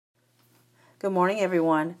Good morning,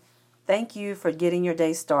 everyone. Thank you for getting your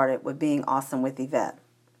day started with being awesome with Yvette.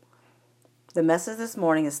 The message this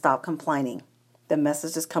morning is stop complaining. The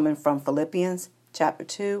message is coming from Philippians chapter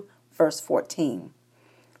 2, verse 14.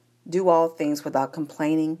 Do all things without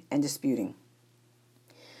complaining and disputing.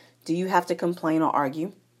 Do you have to complain or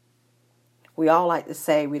argue? We all like to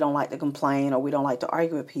say we don't like to complain or we don't like to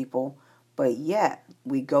argue with people, but yet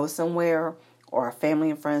we go somewhere or our family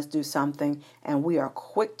and friends do something and we are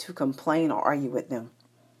quick to complain or argue with them.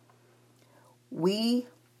 We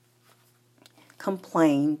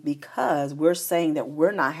complain because we're saying that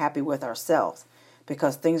we're not happy with ourselves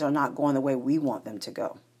because things are not going the way we want them to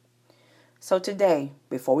go. So today,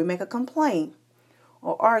 before we make a complaint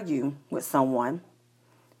or argue with someone,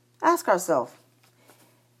 ask ourselves,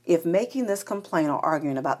 if making this complaint or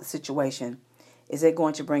arguing about the situation, is it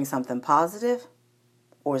going to bring something positive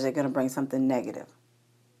or is it going to bring something negative?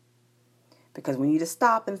 Because we need to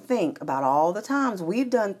stop and think about all the times we've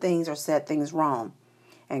done things or said things wrong,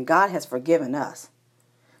 and God has forgiven us.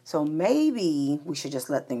 So maybe we should just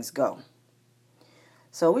let things go.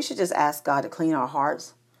 So we should just ask God to clean our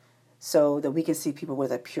hearts so that we can see people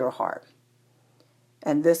with a pure heart.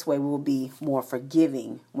 And this way we will be more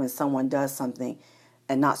forgiving when someone does something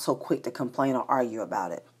and not so quick to complain or argue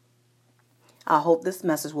about it. I hope this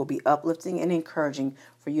message will be uplifting and encouraging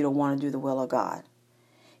for you to want to do the will of God.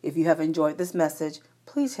 If you have enjoyed this message,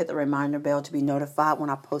 please hit the reminder bell to be notified when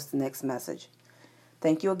I post the next message.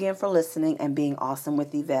 Thank you again for listening and being awesome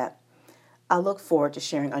with Yvette. I look forward to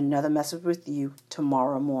sharing another message with you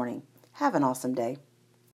tomorrow morning. Have an awesome day.